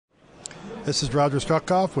This is Roger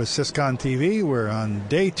Struckoff with Syscon TV. We're on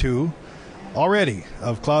day 2 already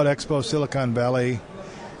of Cloud Expo Silicon Valley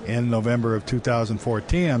in November of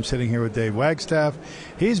 2014. I'm sitting here with Dave Wagstaff.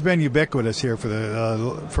 He's been ubiquitous here for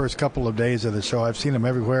the first couple of days of the show. I've seen him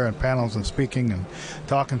everywhere on panels and speaking and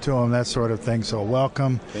talking to him, that sort of thing. So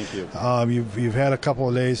welcome. Thank you. You've had a couple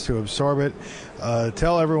of days to absorb it.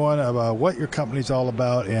 Tell everyone about what your company's all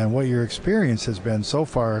about and what your experience has been so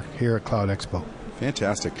far here at Cloud Expo.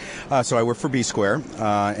 Fantastic. So I work for BSQUARE,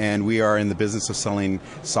 and we are in the business of selling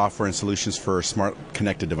software and solutions for smart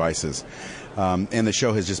connected devices. And the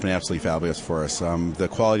show has just been absolutely fabulous for us. The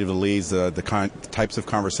quality of the leads, the types of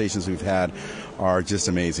conversations we've had are just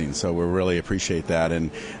amazing. So we really appreciate that.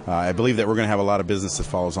 And I believe that we're going to have a lot of business that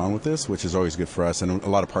follows on with this, which is always good for us, and a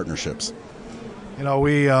lot of partnerships. You know,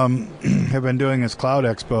 we have been doing this Cloud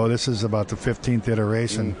Expo. This is about the 15th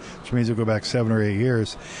iteration, which means we go back 7 or 8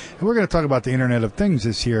 years. And we're going to talk about the Internet of Things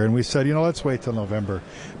this year. And we said, you know, let's wait till November.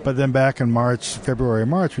 But then back in February,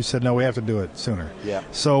 March, we said, no, we have to do it sooner. Yeah.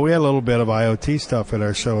 So we had a little bit of IoT stuff at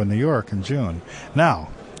our show in New York in June. Now,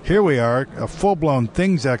 here we are, a full-blown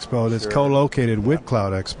Things Expo that's co-located with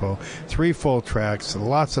Cloud Expo. 3 full tracks,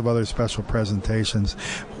 lots of other special presentations.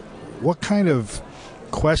 What kind of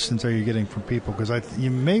questions are you getting from people? Because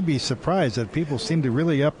you may be surprised that people seem to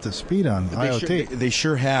really up to speed on IoT. They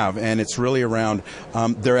sure have, and it's really around,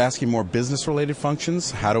 they're asking more business-related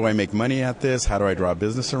functions. How do I make money at this? How do I draw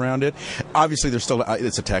business around it? Obviously,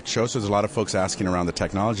 it's a tech show, so there's a lot of folks asking around the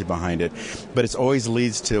technology behind it, but it always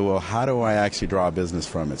leads to, well, how do I actually draw a business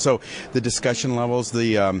from it? So the discussion levels,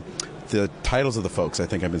 the titles of the folks I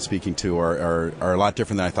think I've been speaking to are a lot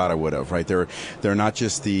different than I thought I would have. Right? They're not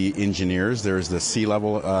just the engineers. There's the C-level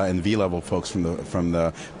and V-level folks from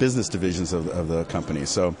the business divisions of the company.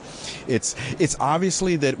 So it's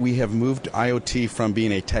obviously that we have moved IoT from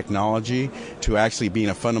being a technology to actually being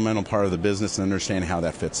a fundamental part of the business and understanding how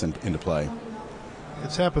that fits into play.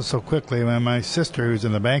 It's happened so quickly. My sister, who's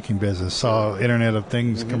in the banking business, saw Internet of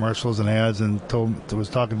Things commercials and ads and was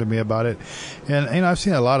talking to me about it. And I've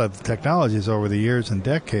seen a lot of technologies over the years and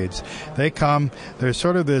decades. They come, there's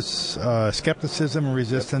sort of this skepticism and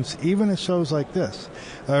resistance, even at shows like this.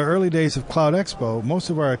 Early days of Cloud Expo, most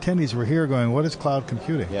of our attendees were here going, what is cloud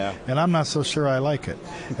computing? Yeah. And I'm not so sure I like it.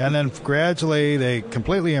 And then gradually they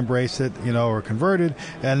completely embraced it, or converted,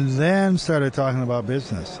 and then started talking about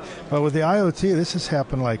business. But with the IoT, this has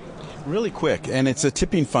happened like really quick, and it's a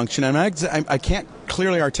tipping function. And I can't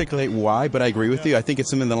clearly articulate why, but I agree with you. I think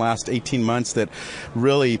it's in the last 18 months that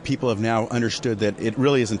really people have now understood that it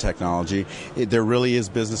really isn't technology. There really is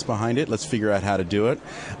business behind it. Let's figure out how to do it,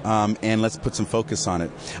 and let's put some focus on it.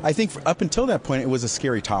 I think up until that point, it was a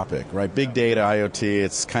scary topic, right? Big data, IoT,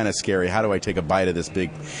 it's kind of scary. How do I take a bite of this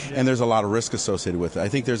big? And there's a lot of risk associated with it. I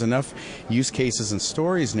think there's enough use cases and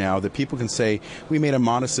stories now that people can say, we made a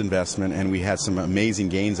modest investment and we had some amazing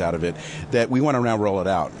gains out of it, that we want to now roll it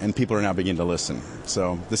out, and people are now beginning to listen.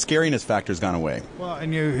 So the scariness factor has gone away. Well,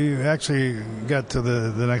 and you actually got to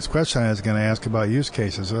the next question I was going to ask about use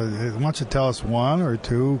cases. Why don't you tell us one or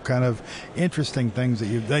two kind of interesting things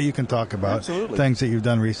that you can talk about? Absolutely. Things that you've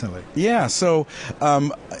done recently. Yeah, so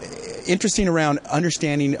interesting around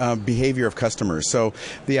understanding behavior of customers. So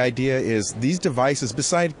the idea is these devices,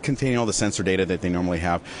 besides containing all the sensor data that they normally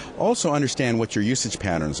have, also understand what your usage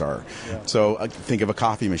patterns are. Yeah. So think of a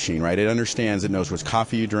coffee machine, right? It understands, it knows which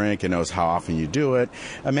coffee you drink, it knows how often you do it.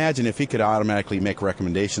 Imagine if it could automatically make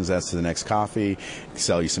recommendations as to the next coffee,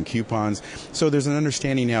 sell you some coupons. So there's an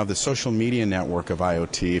understanding now of the social media network of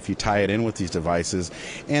IoT, if you tie it in with these devices,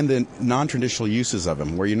 and the non-traditional uses of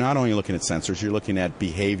them, where you're not only looking at sensors, you're looking at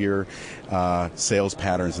behavior, sales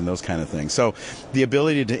patterns, and those kind of things. So the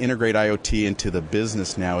ability to integrate IoT into the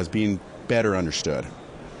business now is being better understood.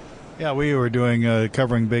 Yeah, we were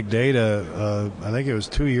covering big data, I think it was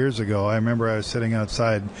 2 years ago. I remember I was sitting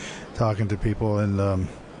outside talking to people, and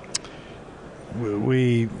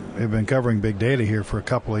we have been covering big data here for a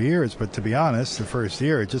couple of years, but to be honest, the first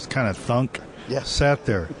year it just kind of sat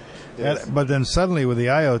there. Yes. But then suddenly with the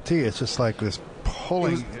IoT, it's just like this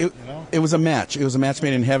pulling. It was a match. It was a match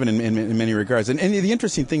made in heaven in many regards. And the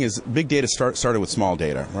interesting thing is big data started with small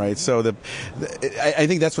data, right? So I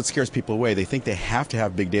think that's what scares people away. They think they have to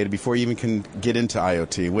have big data before you even can get into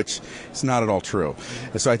IoT, which is not at all true.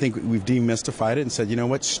 And so I think we've demystified it and said, you know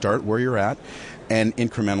what, start where you're at and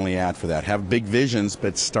incrementally add for that. Have big visions,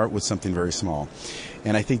 but start with something very small.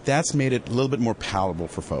 And I think that's made it a little bit more palatable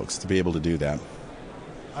for folks to be able to do that.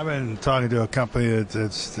 I've been talking to a company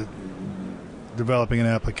that's developing an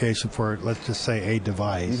application for, let's just say, a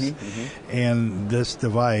device, and this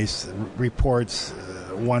device reports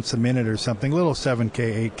once a minute or something, little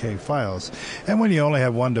 7K, 8K files. And when you only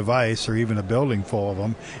have one device or even a building full of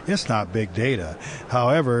them, it's not big data.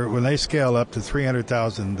 However, when they scale up to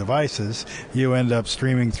 300,000 devices, you end up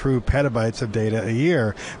streaming through petabytes of data a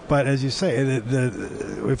year. But as you say,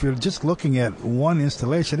 if you're just looking at one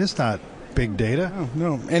installation, it's not big data.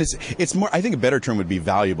 No, and it's more. I think a better term would be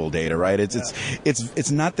valuable data, right?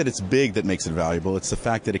 It's not that it's big that makes it valuable. It's the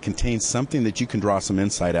fact that it contains something that you can draw some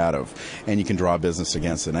insight out of, and you can draw a business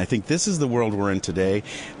against it. And I think this is the world we're in today.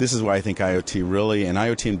 This is why I think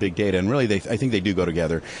IoT and big data, and really, I think they do go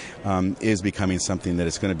together, is becoming something that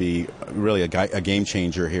is going to be really a game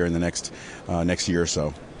changer here in the next year or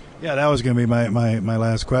so. Yeah, that was going to be my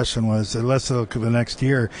last question was, let's look at the next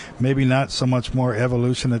year, maybe not so much more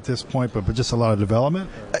evolution at this point, but just a lot of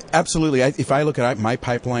development? Absolutely. If I look at my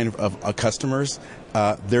pipeline of customers,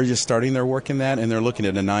 they're just starting their work in that, and they're looking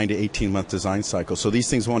at a 9 to 18-month design cycle. So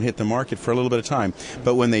these things won't hit the market for a little bit of time,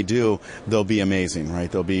 but when they do, they'll be amazing,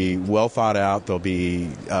 right? They'll be well thought out, they'll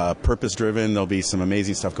be purpose-driven, there'll be some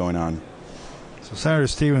amazing stuff going on. So Senator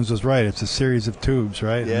Stevens was right. It's a series of tubes,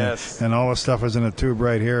 right? Yes. And all the stuff is in a tube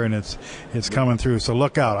right here, and it's coming through. So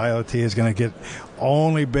look out. IoT is going to get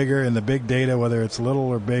only bigger, and the big data, whether it's little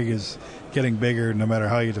or big, is getting bigger no matter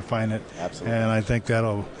how you define it. Absolutely. And I think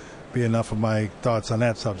that'll be enough of my thoughts on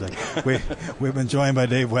that subject. We've been joined by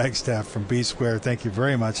Dave Wagstaff from BSQUARE. Thank you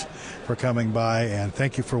very much for coming by, and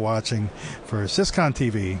thank you for watching. For Syscon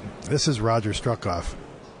TV, this is Roger Struckoff.